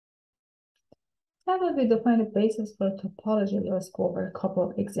How will we define a basis for topology? Let's go over a couple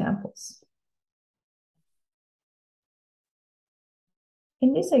of examples.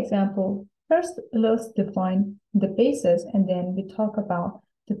 In this example, first let's define the basis and then we talk about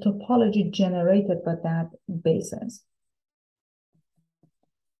the topology generated by that basis.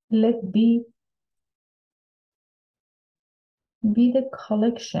 Let B be the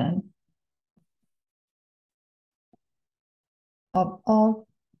collection of all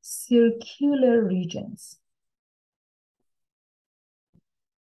circular regions.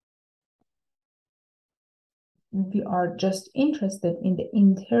 We are just interested in the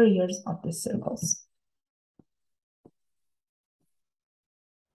interiors of the circles.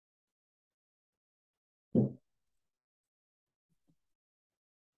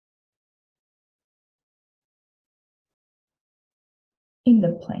 In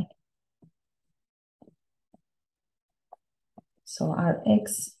the plane. So our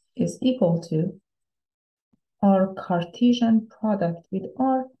X is equal to our Cartesian product with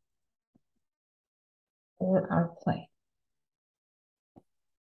R or our plane.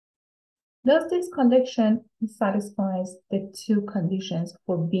 Does this condition satisfies the two conditions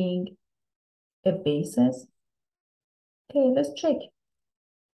for being a basis? Okay, let's check.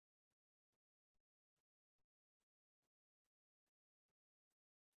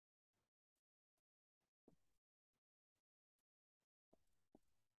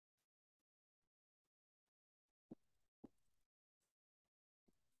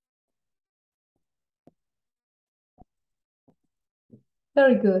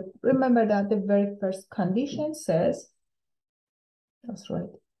 Very good. Remember that the very first condition says, let's write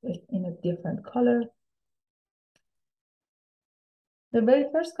it in a different color. The very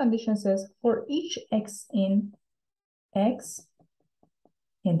first condition says for each X in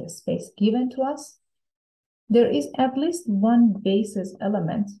the space given to us, there is at least one basis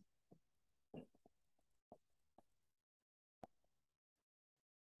element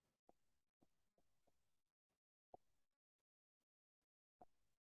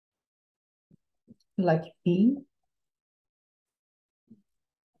like B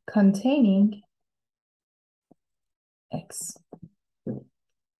containing X.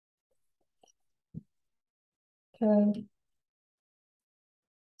 Okay.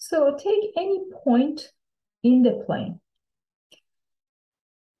 So take any point in the plane.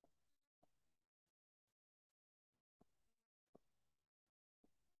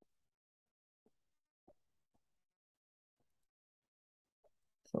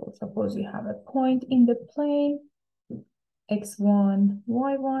 So suppose you have a point in the plane, x1,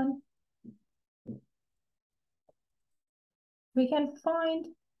 y1. We can find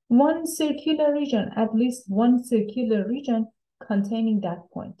one circular region, at least one circular region containing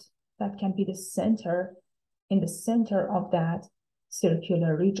that point. That can be the center, in the center of that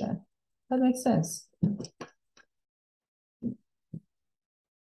circular region. That makes sense.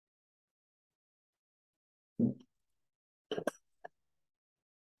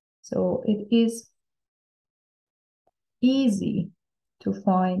 So it is easy to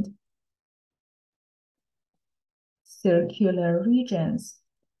find circular regions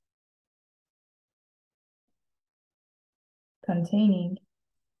containing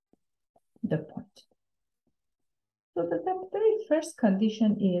the point. So the very first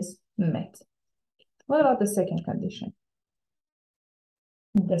condition is met. What about the second condition?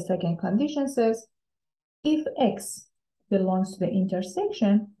 The second condition says, if X belongs to the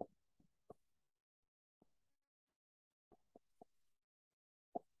intersection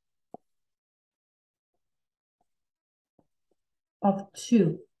of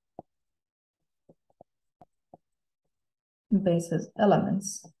two basis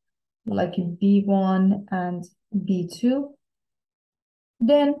elements, like B1 and B2,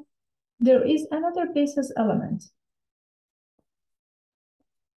 then there is another basis element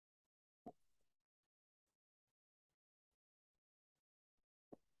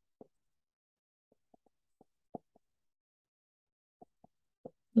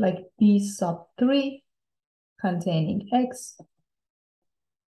like B sub 3 containing X,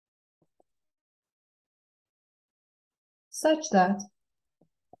 such that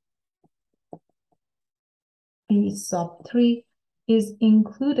B sub 3 is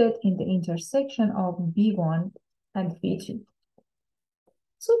included in the intersection of B1 and B2.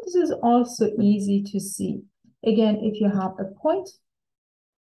 So this is also easy to see. Again, if you have a point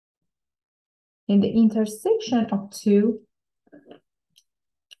in the intersection of two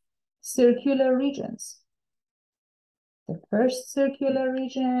circular regions, the first circular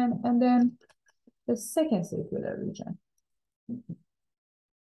region and then the second circular region,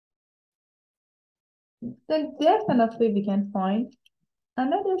 then definitely we can find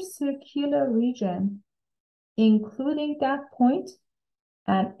another circular region, including that point,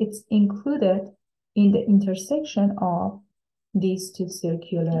 and it's included in the intersection of these two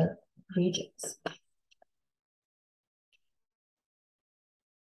circular regions.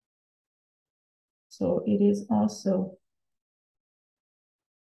 So it is also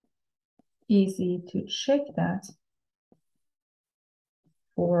easy to check that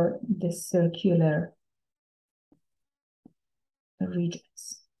for the circular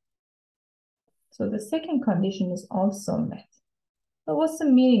regions. So the second condition is also met. But what's the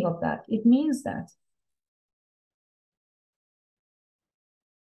meaning of that? It means that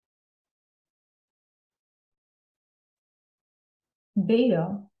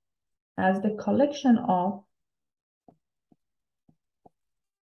beta as the collection of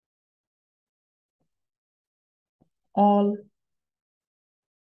all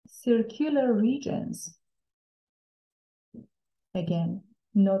circular regions. Again,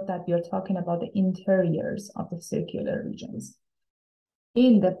 note that we are talking about the interiors of the circular regions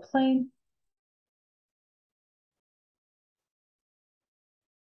in the plane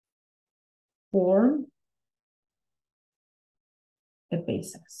form a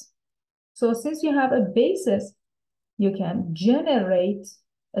basis. So since you have a basis, you can generate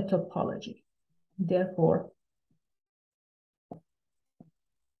a topology. Therefore,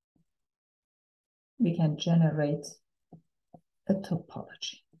 we can generate a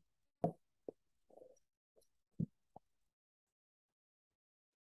topology.